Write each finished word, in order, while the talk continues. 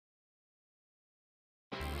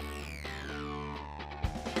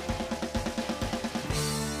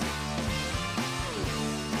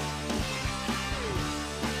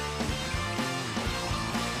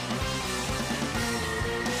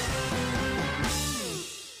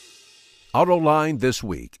Autoline This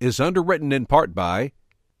Week is underwritten in part by...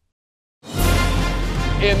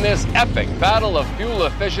 In this epic battle of fuel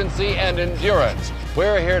efficiency and endurance,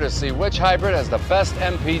 we're here to see which hybrid has the best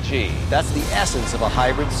MPG. That's the essence of a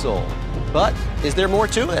hybrid soul. But is there more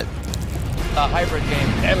to it? The Hybrid Game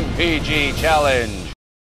MPG Challenge.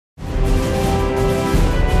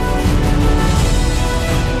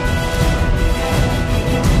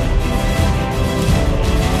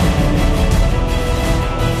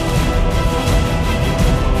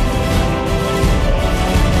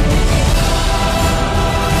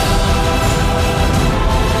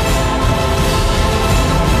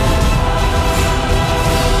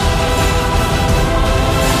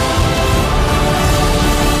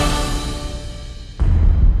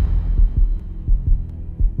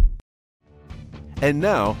 And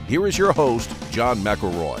now, here is your host, John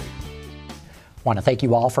McElroy. I want to thank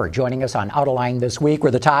you all for joining us on Autoline This Week,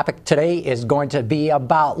 where the topic today is going to be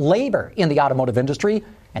about labor in the automotive industry.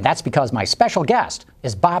 And that's because my special guest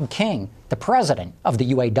is Bob King, the president of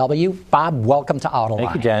the UAW. Bob, welcome to Autoline.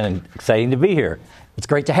 Thank you, John, and exciting to be here. It's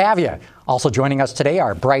great to have you. Also joining us today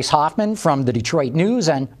are Bryce Hoffman from the Detroit News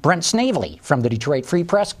and Brent Snavely from the Detroit Free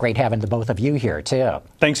Press. Great having the both of you here, too.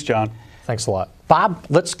 Thanks, John. Thanks a lot. Bob,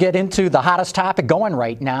 let's get into the hottest topic going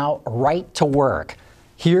right now, right to work.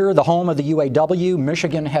 Here, the home of the UAW,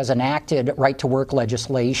 Michigan has enacted right to work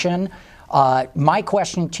legislation. My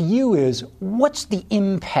question to you is, what's the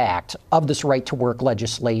impact of this right to work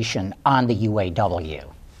legislation on the UAW?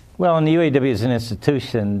 Well, in the UAW as an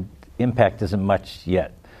institution, impact isn't much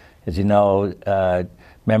yet. As you know,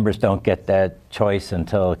 members don't get that choice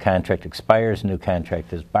until a contract expires, a new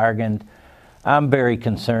contract is bargained. I'm very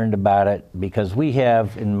concerned about it because we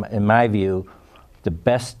have, in my view, the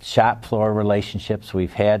best shop floor relationships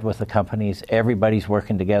we've had with the companies. Everybody's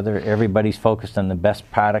working together. Everybody's focused on the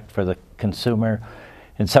best product for the consumer.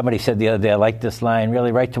 And somebody said the other day, I like this line,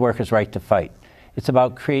 really, right to work is right to fight. It's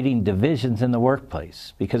about creating divisions in the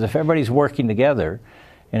workplace, because if everybody's working together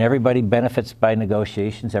and everybody benefits by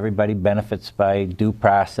negotiations, everybody benefits by due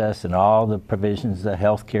process and all the provisions, the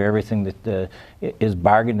health care, everything that is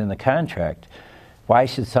bargained in the contract, why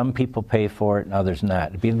should some people pay for it and others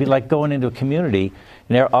not? It'd be like going into a community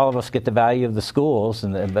and all of us get the value of the schools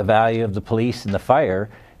and the value of the police and the fire,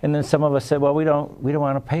 and then some of us said, well, we don't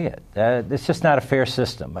want to pay it. It's just not a fair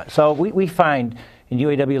system. So we find in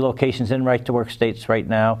UAW locations in right-to-work states right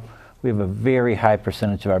now, we have a very high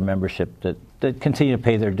percentage of our membership that continue to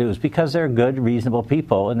pay their dues because they're good, reasonable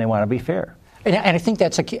people and they want to be fair. And I think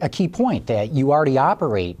that's a key point, that you already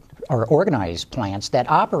operate or organize plants that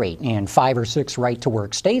operate in 5 or 6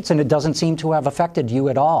 right-to-work states, and it doesn't seem to have affected you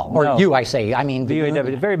at all. Or you, I say. I mean, the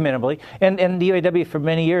UAW, very minimally. And the UAW, for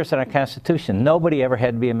many years in our Constitution, nobody ever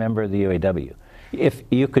had to be a member of the UAW. If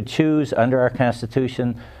you could choose under our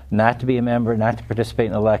Constitution not to be a member, not to participate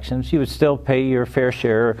in elections, you would still pay your fair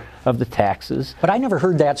share of the taxes. But I never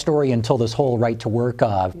heard that story until this whole right-to-work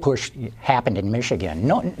push happened in Michigan.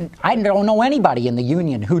 No, I don't know anybody in the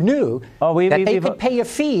union who knew that they could pay a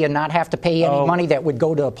fee and not have to pay any money that would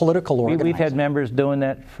go to a political organization. We've had members doing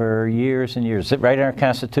that for years and years. Right in our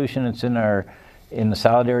Constitution, it's in the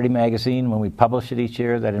Solidarity magazine. When we publish it each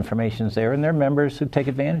year, that information's there, and there are members who take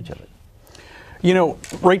advantage of it. You know,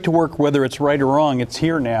 right to work, whether it's right or wrong, it's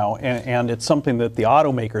here now, and it's something that the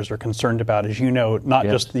automakers are concerned about, as you know, not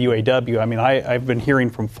just the UAW. I mean, I've been hearing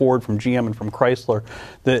from Ford, from GM, and from Chrysler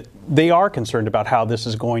that they are concerned about how this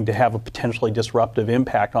is going to have a potentially disruptive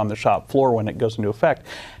impact on the shop floor when it goes into effect.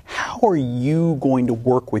 How are you going to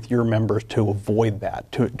work with your members to avoid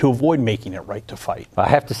that, to avoid making it right to fight? I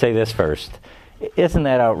have to say this first. Isn't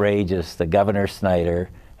that outrageous that Governor Snyder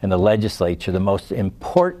and the legislature, the most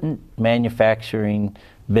important manufacturing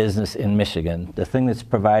business in Michigan, the thing that's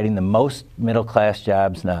providing the most middle-class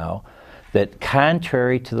jobs now, that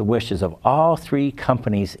contrary to the wishes of all 3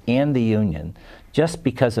 companies and the union, just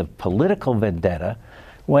because of political vendetta,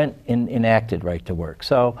 went and enacted right to work.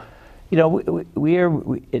 So, you know, we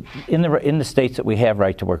are in the states that we have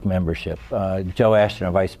right to work membership. Joe Ashton,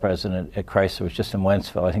 our vice president at Chrysler, was just in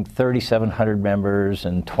Wentzville. I think 3,700 members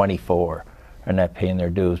and 24 are not paying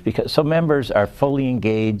their dues. So members are fully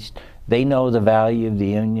engaged. They know the value of the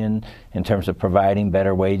union in terms of providing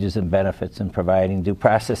better wages and benefits and providing due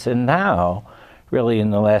process. And now, really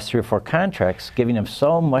in the last 3 or 4 contracts, giving them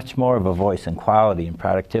so much more of a voice in quality and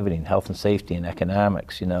productivity and health and safety and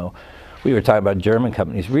economics. You know, we were talking about German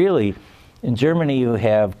companies. Really, in Germany you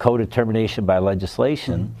have co-determination by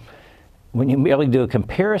legislation. Mm-hmm. When you really do a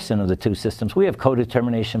comparison of the 2 systems, we have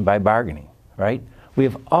co-determination by bargaining, right? We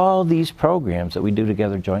have all these programs that we do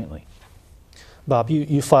together jointly. Bob,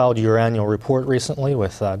 you filed your annual report recently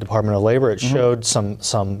with Department of Labor. It showed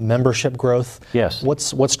some membership growth. Yes.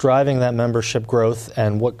 What's driving that membership growth,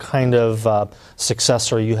 and what kind of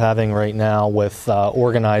success are you having right now with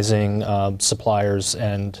organizing suppliers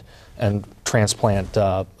and transplant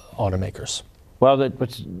automakers? Well, the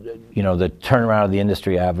turnaround of the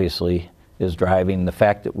industry obviously is driving the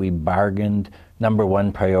fact that we bargained. Number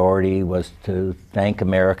one priority was to thank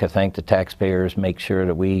America, thank the taxpayers, make sure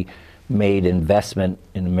that we made investment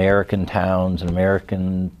in American towns and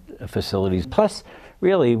American facilities. Plus,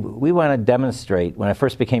 really, we want to demonstrate. When I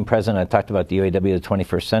first became president, I talked about the UAW of the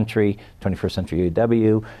 21st century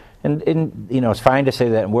UAW. And it's fine to say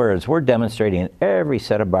that in words. We're demonstrating in every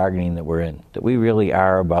set of bargaining that we're in that we really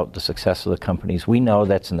are about the success of the companies. We know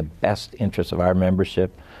that's in the best interest of our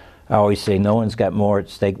membership. I always say no one's got more at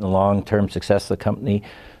stake in the long-term success of the company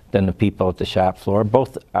than the people at the shop floor,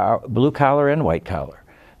 both blue collar and white collar.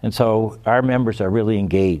 And so our members are really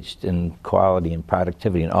engaged in quality and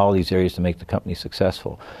productivity in all these areas to make the company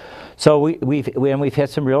successful. So we've had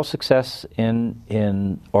some real success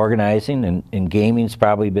in organizing, and gaming's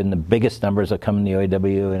probably been the biggest numbers that come in the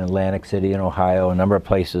UAW in Atlantic City and Ohio, a number of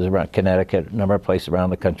places around Connecticut, a number of places around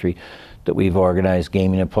the country that we've organized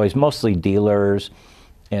gaming employees, mostly dealers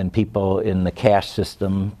and people in the cash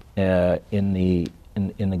system in the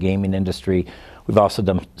gaming industry. We've also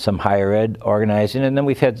done some higher ed organizing, and then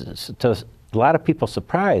we've had, to a lot of people's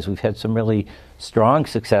surprise, we've had some really strong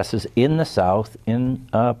successes in the South in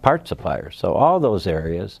part suppliers. So all those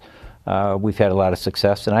areas, we've had a lot of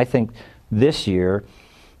success, and I think this year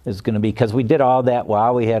is going to be, because we did all that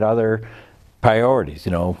while we had other priorities.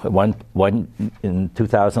 One in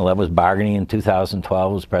 2011 was bargaining, in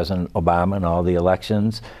 2012 was President Obama and all the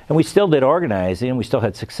elections, and we still did organizing, and we still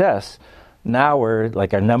had success. Now we're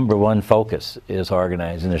like, our number one focus is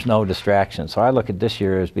organizing. There's no distraction. So I look at this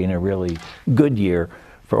year as being a really good year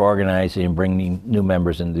for organizing and bringing new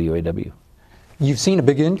members into the UAW. You've seen a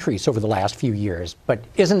big increase over the last few years, but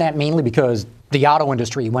isn't that mainly because the auto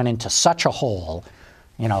industry went into such a hole?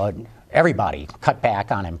 Everybody cut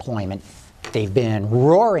back on employment. They've been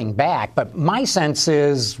roaring back, but my sense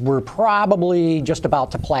is we're probably just about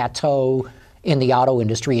to plateau in the auto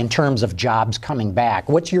industry in terms of jobs coming back.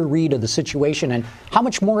 What's your read of the situation, and how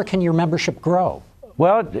much more can your membership grow?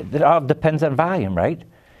 Well, it all depends on volume, right?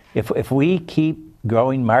 If we keep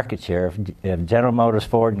growing market share, if General Motors,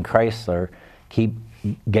 Ford, and Chrysler keep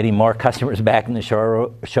getting more customers back in the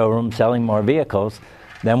showroom, selling more vehicles,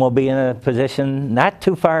 then we'll be in a position not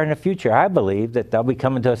too far in the future, I believe, that they'll be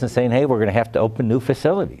coming to us and saying, hey, we're going to have to open new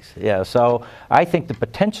facilities. Yeah, so I think the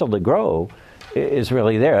potential to grow is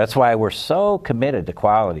really there. That's why we're so committed to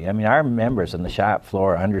quality. I mean, our members on the shop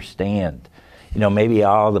floor understand, maybe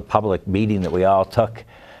all the public meeting that we all took,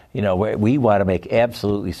 we want to make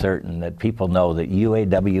absolutely certain that people know that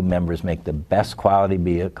UAW members make the best quality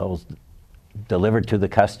vehicles delivered to the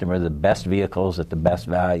customer, the best vehicles at the best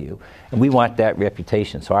value. And we want that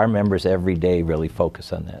reputation. So our members every day really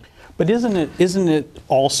focus on that. But isn't it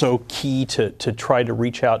also key to try to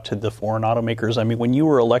reach out to the foreign automakers? I mean, when you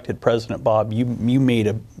were elected president, Bob, you made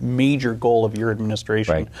a major goal of your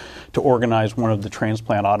administration to organize one of the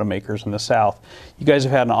transplant automakers in the South. You guys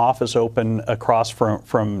have had an office open across from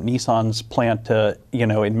Nissan's plant,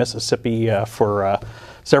 in Mississippi for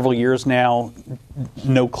several years now.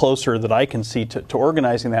 No closer that I can see to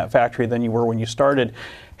organizing that factory than you were when you started.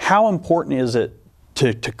 How important is it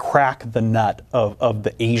to crack the nut of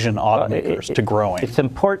the Asian automakers to growing? It's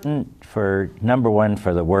important for, number one,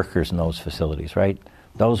 for the workers in those facilities, right?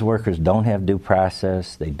 Those workers don't have due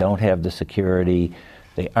process, they don't have the security,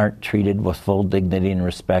 they aren't treated with full dignity and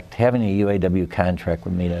respect. Having a UAW contract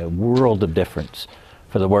would mean a world of difference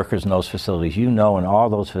for the workers in those facilities. In all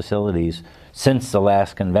those facilities, since the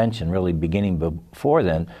last convention, really beginning before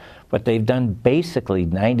then, but they've done basically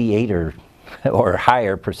 98 or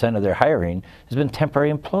higher percent of their hiring has been temporary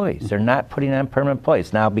employees. They're not putting on permanent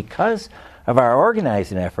employees. Now, because of our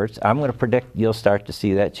organizing efforts, I'm going to predict you'll start to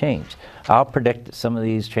see that change. I'll predict that some of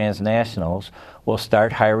these transnationals will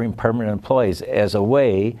start hiring permanent employees as a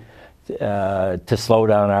way to slow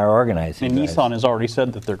down our organizing. And Nissan has already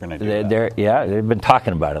said that they're going to do that. Yeah, they've been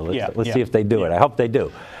talking about it. Let's see if they do it. I hope they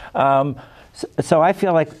do. So I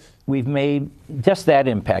feel like we've made just that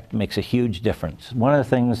impact makes a huge difference. One of the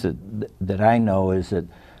things that I know is that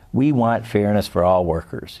we want fairness for all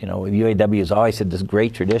workers. UAW has always had this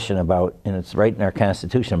great tradition about, and it's right in our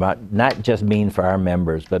Constitution, about not just being for our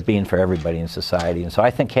members, but being for everybody in society. And so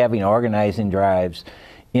I think having organizing drives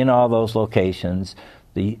in all those locations,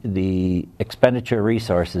 the expenditure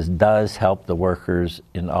resources does help the workers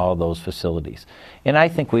in all those facilities. And I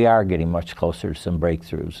think we are getting much closer to some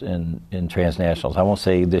breakthroughs in transnationals. I won't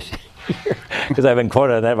say this year, because I've been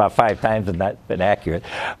quoted on that about 5 times and not been accurate.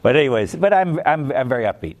 But anyways, I'm very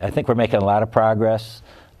upbeat. I think we're making a lot of progress.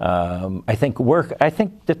 I think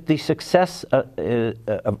that the success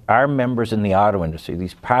of our members in the auto industry,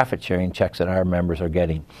 these profit-sharing checks that our members are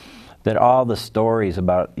getting, that all the stories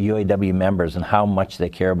about UAW members and how much they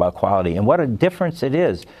care about quality and what a difference it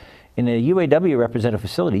is. In a UAW representative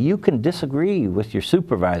facility, you can disagree with your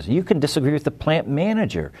supervisor. You can disagree with the plant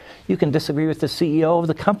manager. You can disagree with the CEO of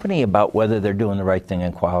the company about whether they're doing the right thing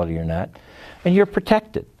on quality or not. And you're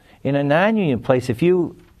protected. In a non-union place, if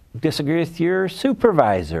you disagree with your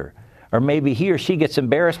supervisor, or maybe he or she gets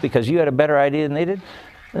embarrassed because you had a better idea than they did,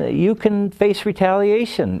 you can face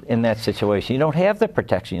retaliation in that situation. You don't have the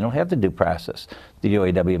protection. You don't have the due process the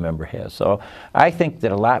UAW member has. So I think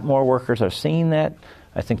that a lot more workers are seeing that.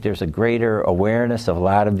 I think there's a greater awareness of a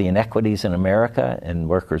lot of the inequities in America, and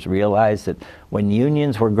workers realize that when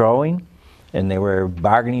unions were growing and they were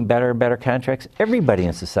bargaining better and better contracts, everybody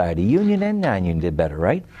in society, union and non-union, did better,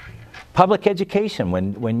 right? Public education,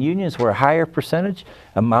 when unions were a higher percentage,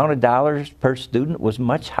 amount of dollars per student was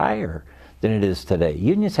much higher than it is today.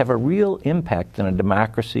 Unions have a real impact on a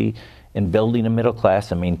democracy in building a middle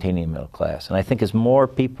class and maintaining a middle class. And I think as more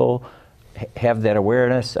people have that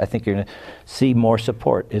awareness, I think you're going to see more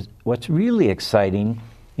support. What's really exciting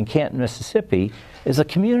in Canton, Mississippi, is a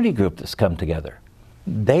community group that's come together.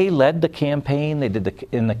 They led the campaign. They did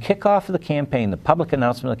in the kickoff of the campaign, the public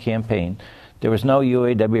announcement of the campaign, there was no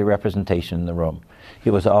UAW representation in the room.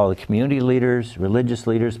 It was all the community leaders, religious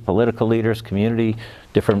leaders, political leaders, community,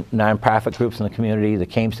 different nonprofit groups in the community that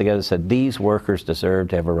came together and said, these workers deserve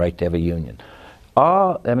to have a right to have a union.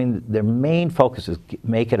 Their main focus is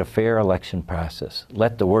make it a fair election process.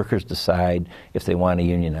 Let the workers decide if they want a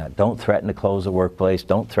union or not. Don't threaten to close the workplace.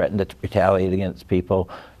 Don't threaten to retaliate against people.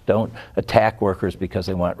 Don't attack workers because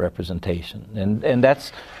they want representation.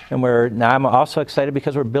 Now I'm also excited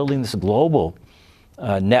because we're building this global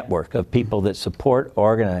network of people that support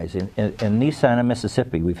organizing. In Nissan in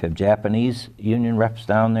Mississippi, we've had Japanese union reps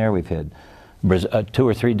down there. We've had 2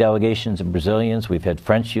 or 3 delegations of Brazilians. We've had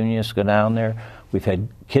French unionists go down there. We've had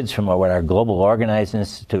kids from our Global Organizing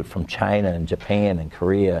Institute from China and Japan and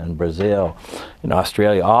Korea and Brazil and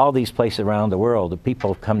Australia, all these places around the world. The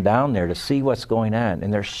people have come down there to see what's going on,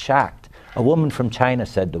 and they're shocked. A woman from China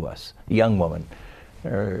said to us, a young woman,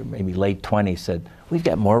 or maybe late 20s, said, we've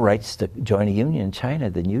got more rights to join a union in China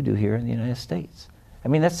than you do here in the United States. I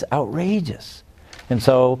mean, that's outrageous. And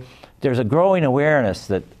so there's a growing awareness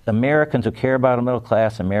that Americans who care about a middle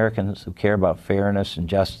class, Americans who care about fairness and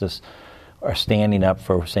justice, are standing up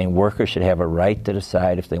for saying workers should have a right to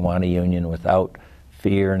decide if they want a union without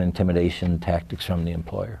fear and intimidation tactics from the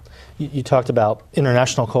employer. You talked about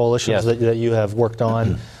international coalitions that you have worked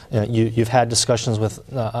on. You've had discussions with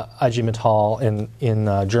IG Metall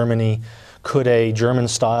in Germany. Could a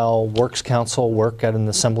German-style works council work at an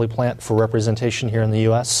assembly plant for representation here in the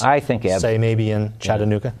U.S.? I think say maybe in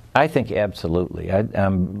Chattanooga? I think absolutely.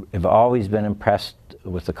 I've always been impressed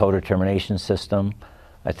with the co-determination system.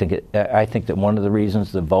 I think that one of the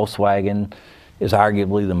reasons that Volkswagen is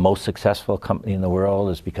arguably the most successful company in the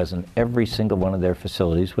world is because in every single one of their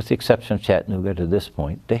facilities, with the exception of Chattanooga to this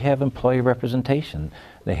point, they have employee representation.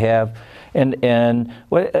 They have, and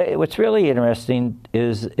what's really interesting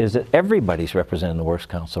is that everybody's represented in the Works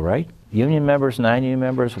Council, right? Union members, non-union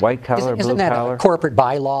members, white collar, blue collar. Isn't that a corporate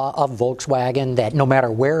bylaw of Volkswagen that no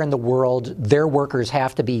matter where in the world, their workers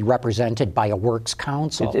have to be represented by a Works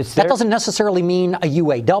Council? That doesn't necessarily mean a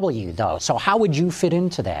UAW, though. So how would you fit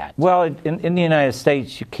into that? Well, in the United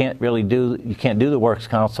States, you can't do the Works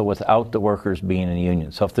Council without the workers being in a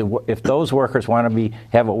union. So if those workers want to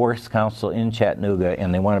have a Works Council in Chattanooga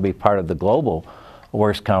and they want to be part of the global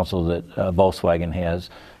Works Council that Volkswagen has,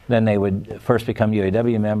 then they would first become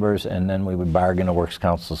UAW members, and then we would bargain a Works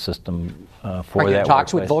Council system for that. Are you in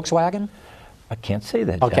talks with Volkswagen? I can't say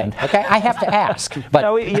that, John. Okay, I have to ask. But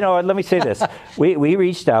no, let me say this. We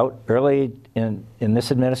reached out early in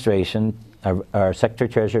this administration. Our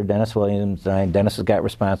Secretary-Treasurer, Dennis Williams, and Dennis has got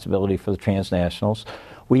responsibility for the transnationals.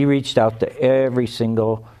 We reached out to every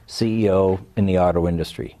single CEO in the auto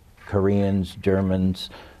industry, Koreans, Germans,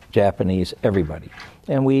 Japanese, everybody.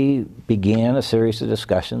 And we began a series of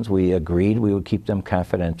discussions. We agreed we would keep them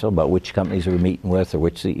confidential about which companies we were meeting with or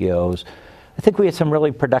which CEOs. I think we had some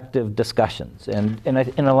really productive discussions. And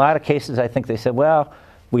in a lot of cases, I think they said, well,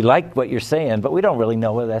 we like what you're saying, but we don't really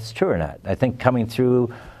know whether that's true or not. I think coming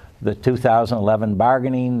through the 2011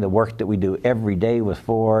 bargaining, the work that we do every day with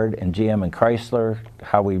Ford and GM and Chrysler,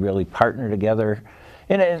 how we really partner together.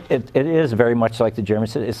 And it is very much like the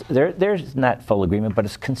Germans said. There's not full agreement, but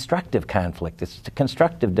it's constructive conflict. It's a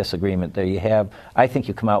constructive disagreement that you have. I think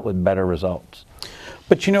you come out with better results.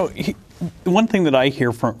 But you know, one thing that I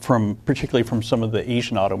hear from particularly from some of the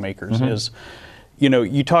Asian automakers is, you know,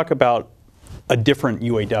 you talk about a different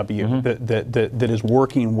UAW that is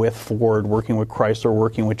working with Ford, working with Chrysler,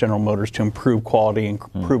 working with General Motors to improve quality and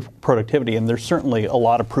improve productivity, and there's certainly a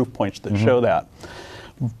lot of proof points that show that.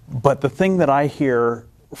 But the thing that I hear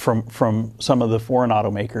from some of the foreign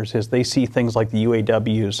automakers is they see things like the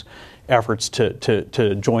UAW's efforts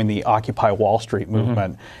to join the Occupy Wall Street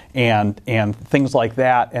movement and things like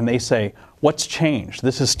that, and they say, what's changed?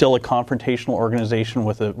 This is still a confrontational organization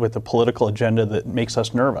with a political agenda that makes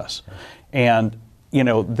us nervous. And you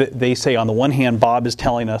know, they say on the one hand, Bob is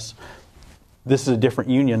telling us this is a different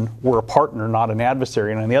union, we're a partner, not an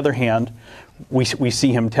adversary, and on the other hand, we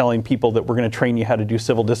see him telling people that we're going to train you how to do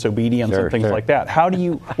civil disobedience and things like that.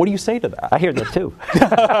 What do you say to that? I hear that too.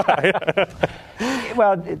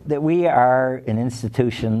 Well, that we are an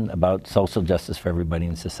institution about social justice for everybody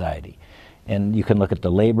in society. And you can look at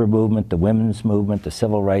the labor movement, the women's movement, the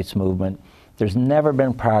civil rights movement. There's never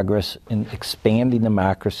been progress in expanding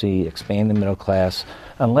democracy, expanding the middle class,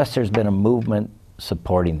 unless there's been a movement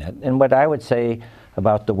supporting that. And what I would say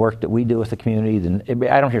about the work that we do with the community,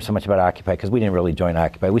 I don't hear so much about Occupy because we didn't really join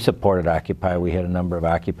Occupy. We supported Occupy. We had a number of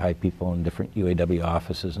Occupy people in different UAW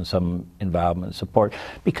offices and some involvement and support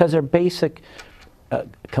because their basic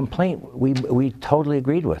complaint, we totally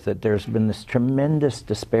agreed with it. There's been this tremendous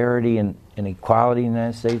disparity in equality in the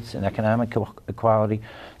United States and economic equality.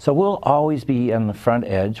 So we'll always be on the front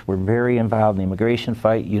edge. We're very involved in the immigration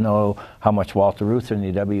fight. You know how much Walter Reuther and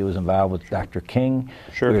the UAW was involved with Dr. King.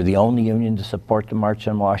 Sure. We were the only union to support the March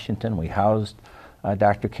on Washington. We housed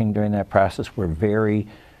Dr. King during that process. We're very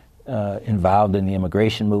involved in the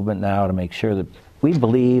immigration movement now to make sure that we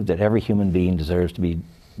believe that every human being deserves to be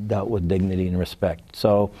dealt with dignity and respect.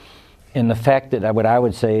 So, in the fact that what I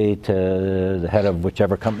would say to the head of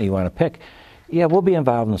whichever company you want to pick, yeah, we'll be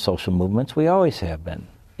involved in social movements. We always have been.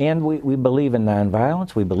 And we believe in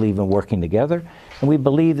nonviolence. We believe in working together. And we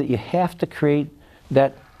believe that you have to create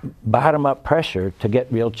that bottom-up pressure to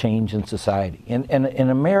get real change in society. And in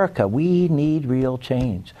America, we need real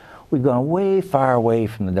change. We've gone way far away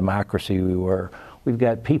from the democracy we were. We've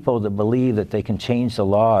got people that believe that they can change the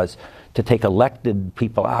laws to take elected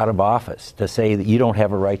people out of office, to say that you don't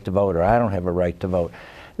have a right to vote or I don't have a right to vote.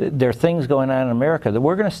 There are things going on in America that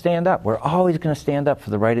we're going to stand up. We're always going to stand up for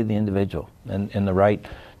the right of the individual and the right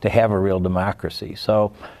to have a real democracy.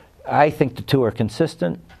 So I think the two are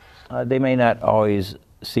consistent. They may not always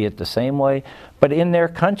see it the same way, but in their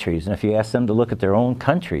countries, and if you ask them to look at their own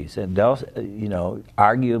countries, they'll, you know,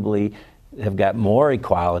 arguably have got more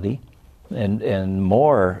equality and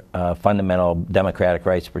more fundamental democratic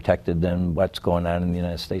rights protected than what's going on in the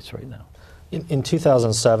United States right now. In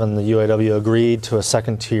 2007, the UAW agreed to a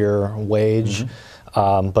second-tier wage,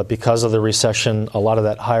 but because of the recession, a lot of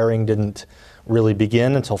that hiring didn't really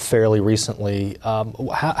begin until fairly recently.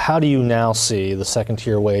 How do you now see the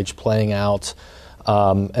second-tier wage playing out,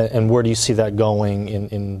 and where do you see that going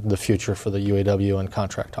in the future for the UAW and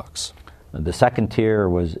contract talks? The second tier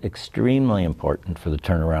was extremely important for the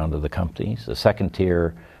turnaround of the companies. The second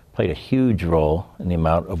tier played a huge role in the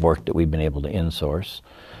amount of work that we've been able to insource.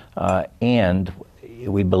 And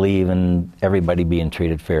we believe in everybody being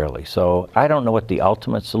treated fairly. So I don't know what the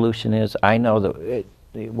ultimate solution is. I know that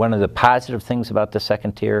one of the positive things about the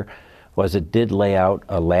second tier was it did lay out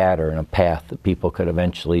a ladder and a path that people could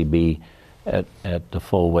eventually be at the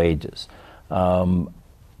full wages.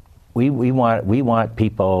 We want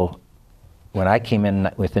people. When I came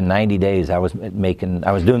in within 90 days, I was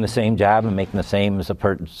doing the same job and making the same as a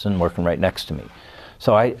person working right next to me.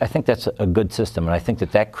 So I think that's a good system, and I think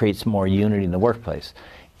that creates more unity in the workplace.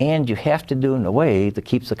 And you have to do it in a way that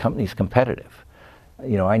keeps the companies competitive.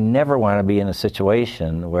 You know, I never want to be in a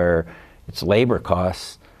situation where it's labor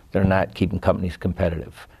costs that are not keeping companies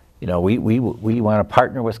competitive. You know, we want to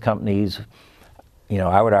partner with companies. You know,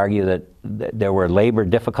 I would argue that there were labor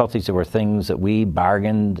difficulties. There were things that we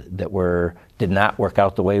bargained that did not work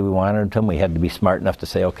out the way we wanted them. We had to be smart enough to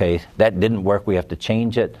say, okay, that didn't work. We have to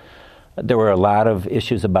change it. There were a lot of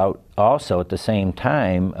issues about also at the same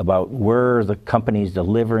time about were the companies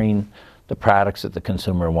delivering the products that the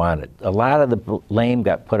consumer wanted. A lot of the blame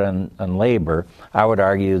got put on labor. I would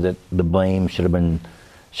argue that the blame should have been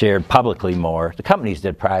shared publicly more. The companies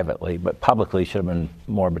did privately, but publicly should have been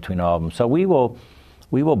more between all of them. So we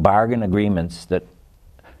will bargain agreements that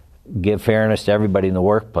give fairness to everybody in the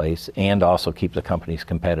workplace, and also keep the companies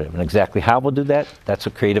competitive. And exactly how we'll do that, that's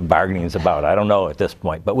what creative bargaining is about. I don't know at this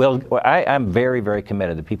point. But I'm very, very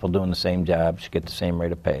committed that people doing the same job should get the same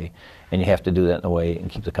rate of pay. And you have to do that in a way and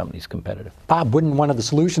keep the companies competitive. Bob, wouldn't one of the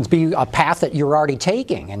solutions be a path that you're already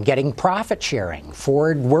taking and getting profit sharing?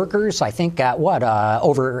 Ford workers, I think, got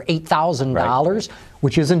over $8,000, right,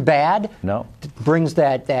 which isn't bad. No. Brings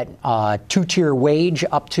that two-tier wage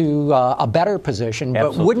up to a better position.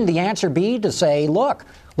 Absolutely. But wouldn't the answer be to say, look,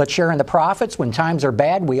 let's share in the profits. When times are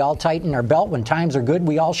bad, we all tighten our belt. When times are good,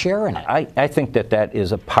 we all share in it. I think that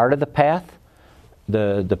is a part of the path.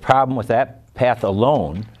 The problem with that path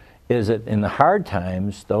alone is that in the hard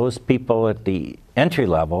times, those people at the entry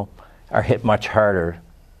level are hit much harder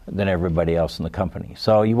than everybody else in the company.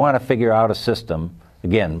 So you want to figure out a system,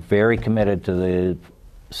 again, very committed to the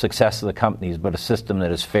success of the companies, but a system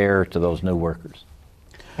that is fair to those new workers.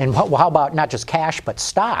 And how about not just cash, but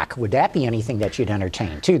stock? Would that be anything that you'd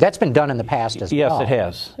entertain, too? That's been done in the past as well. Yes, it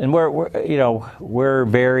has. And we're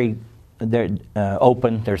very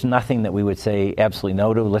open. There's nothing that we would say absolutely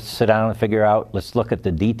no to. Let's sit down and figure out. Let's look at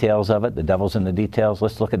the details of it. The devil's in the details.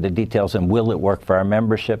 Let's look at the details and will it work for our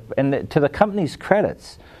membership? And to the company's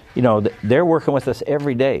credits, they're working with us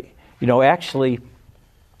every day. Actually,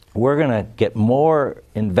 we're going to get more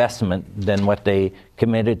investment than what they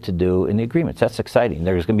committed to do in the agreements. That's exciting.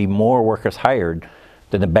 There's going to be more workers hired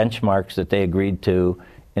than the benchmarks that they agreed to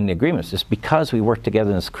in the agreements. It's because we work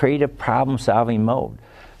together in this creative problem-solving mode.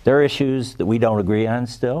 There are issues that we don't agree on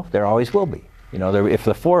still. There always will be. If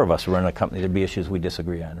the four of us were in a company, there'd be issues we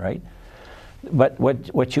disagree on, right? But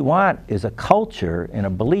what you want is a culture and a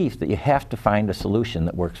belief that you have to find a solution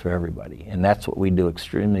that works for everybody. And that's what we do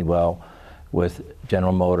extremely well with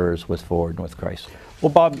General Motors, with Ford, and with Chrysler. Well,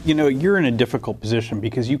 Bob, you're in a difficult position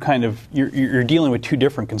because you're dealing with two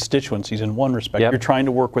different constituencies in one respect. Yep. You're trying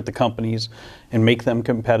to work with the companies and make them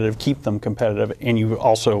competitive, keep them competitive, and you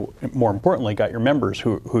also, more importantly, got your members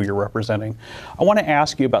who you're representing. I want to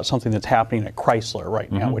ask you about something that's happening at Chrysler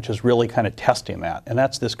right now, which is really kind of testing that, and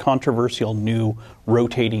that's this controversial new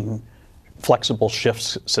rotating flexible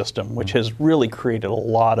shifts system, which has really created a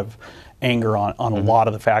lot of anger on a lot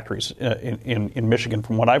of the factories in Michigan,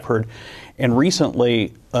 from what I've heard. And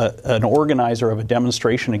recently, an organizer of a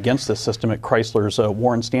demonstration against this system at Chrysler's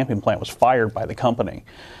Warren stamping plant was fired by the company.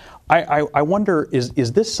 I wonder,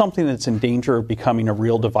 is this something that's in danger of becoming a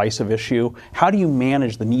real divisive issue? How do you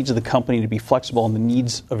manage the needs of the company to be flexible and the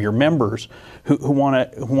needs of your members who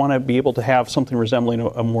want to be able to have something resembling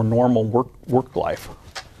a more normal work life?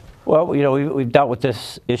 Well, we've dealt with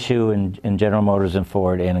this issue in General Motors and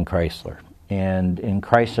Ford and in Chrysler. And in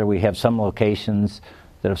Chrysler, we have some locations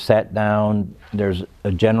that have sat down. There's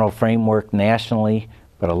a general framework nationally,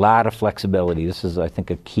 but a lot of flexibility. This is, I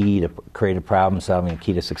think, a key to creative problem solving, a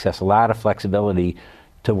key to success. A lot of flexibility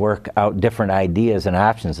to work out different ideas and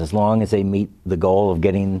options as long as they meet the goal of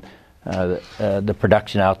getting the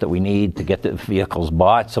production out that we need to get the vehicles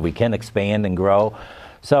bought so we can expand and grow.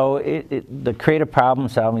 So the creative problem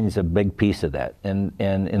solving is a big piece of that. And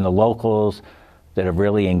in the locals that have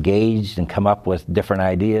really engaged and come up with different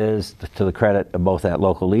ideas, to the credit of both that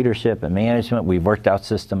local leadership and management, we've worked out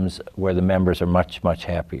systems where the members are much, much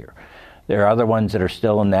happier. There are other ones that are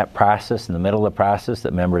still in that process, in the middle of the process,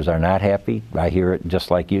 that members are not happy. I hear it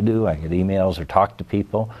just like you do. I get emails or talk to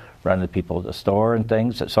people, run into people at the store and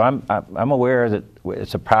things. So I'm aware that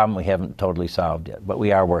it's a problem we haven't totally solved yet, but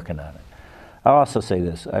we are working on it. I'll also say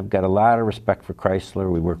this. I've got a lot of respect for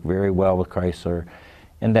Chrysler. We work very well with Chrysler,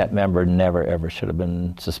 and that member never, ever should have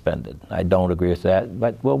been suspended. I don't agree with that,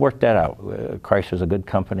 but we'll work that out. Chrysler's a good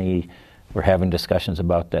company. We're having discussions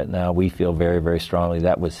about that now. We feel very, very strongly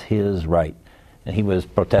that was his right. And he was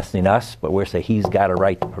protesting us, but we're saying he's got a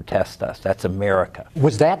right to protest us. That's America.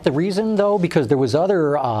 Was that the reason, though? Because there was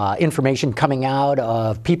other information coming out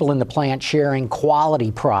of people in the plant sharing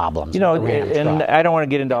quality problems. And I don't want to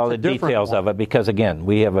get into all the details of it because, again,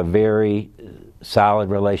 we have a very solid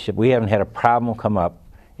relationship. We haven't had a problem come up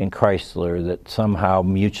in Chrysler that somehow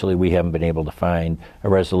mutually we haven't been able to find a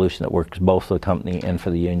resolution that works both for the company and for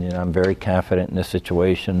the union. I'm very confident in this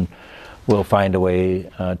situation. We'll find a way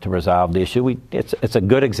to resolve the issue. It's a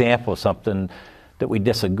good example of something that we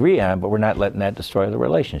disagree on, but we're not letting that destroy the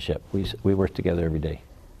relationship. We work together every day.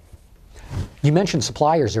 You mentioned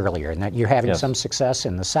suppliers earlier and that you're having some success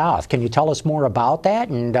in the South. Can you tell us more about that?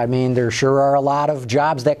 And I mean, there sure are a lot of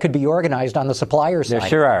jobs that could be organized on the supplier side. There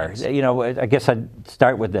sure are. I guess I'd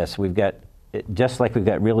start with this. We've got, just like we've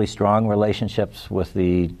got really strong relationships with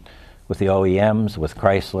the OEMs, with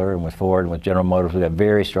Chrysler and with Ford and with General Motors, we've got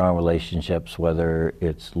very strong relationships, whether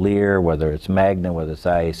it's Lear, whether it's Magna, whether it's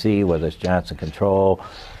IAC, whether it's Johnson Control,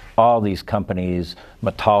 all these companies,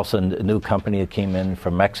 Metalsa, a new company that came in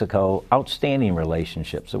from Mexico, outstanding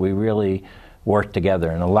relationships that we really work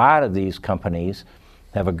together. And a lot of these companies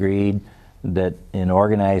have agreed that in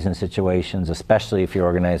organizing situations, especially if you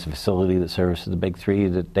organize a facility that services the big three,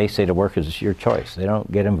 that they say to workers, it's your choice. They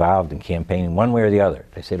don't get involved in campaigning one way or the other.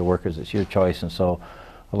 They say to workers, it's your choice. And so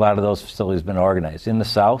a lot of those facilities have been organized. In the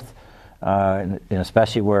South, and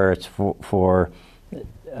especially where it's for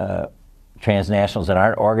transnationals that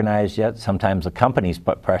aren't organized yet, sometimes the companies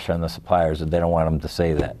put pressure on the suppliers that they don't want them to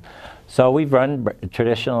say that. So we've run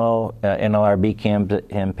traditional NLRB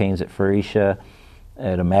campaigns at Faurecia,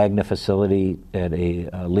 at a Magna facility, at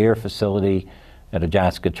a Lear facility, at a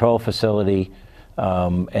Johnson Control facility,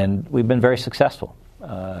 and we've been very successful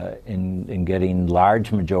in getting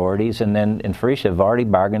large majorities. And then in Faurecia, have already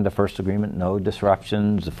bargained the first agreement, no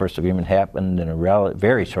disruptions. The first agreement happened in a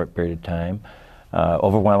very short period of time,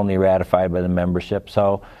 overwhelmingly ratified by the membership.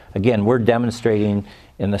 So again, we're demonstrating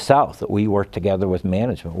in the South that we work together with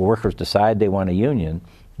management. When workers decide they want a union,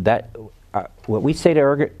 that what we say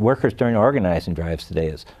to workers during organizing drives today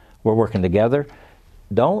is, we're working together.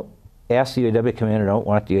 Don't ask the UAW to come in or don't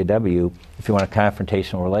want the UAW if you want a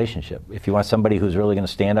confrontational relationship. If you want somebody who's really going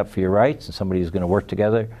to stand up for your rights and somebody who's going to work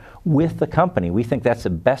together with the company, we think that's the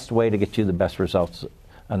best way to get you the best results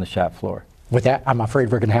on the shop floor. With that, I'm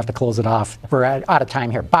afraid we're going to have to close it off. We're out of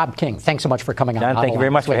time here. Bob King, thanks so much for coming on. John, thank you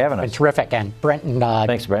very much for having us. It's been terrific. And Brent and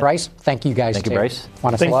thanks, Brent. Bryce, thank you guys. Thank you, Bryce. I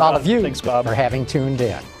want to thank all of you Thanks, Bob. for having tuned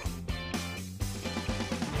in.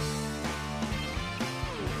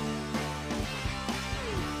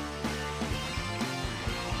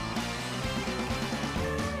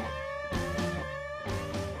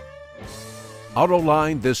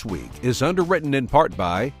 AutoLine This Week is underwritten in part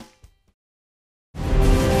by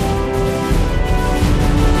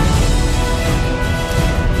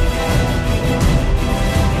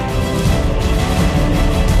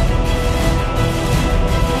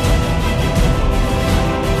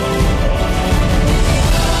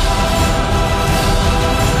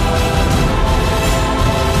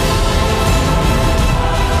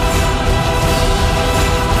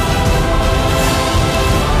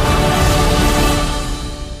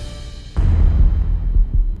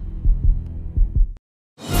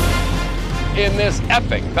In this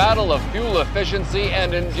epic battle of fuel efficiency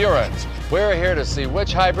and endurance, we're here to see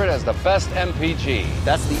which hybrid has the best MPG.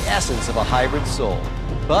 That's the essence of a hybrid soul.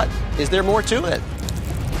 But is there more to it?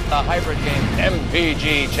 The Hybrid Game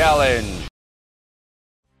MPG Challenge.